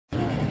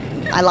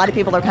a lot of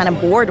people are kind of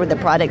bored with the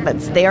product, but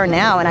it's there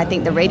now, and I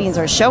think the ratings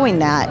are showing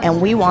that.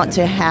 And we want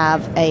to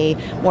have a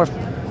more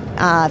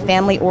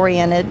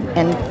family-oriented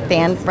and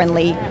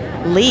fan-friendly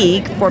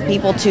league for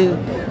people to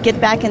get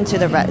back into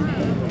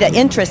the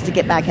interest to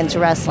get back into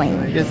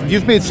wrestling. Yes,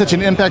 you've made such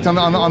an impact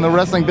on the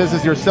wrestling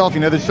business yourself.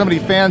 You know, there's so many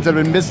fans that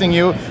have been missing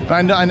you.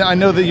 But I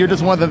know that you're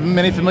just one of the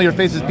many familiar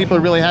faces people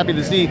are really happy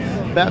to see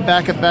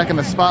back in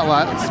the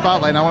spotlight.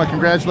 And I want to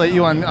congratulate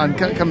you on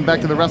coming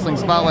back to the wrestling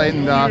spotlight.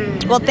 And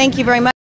well, thank you very much.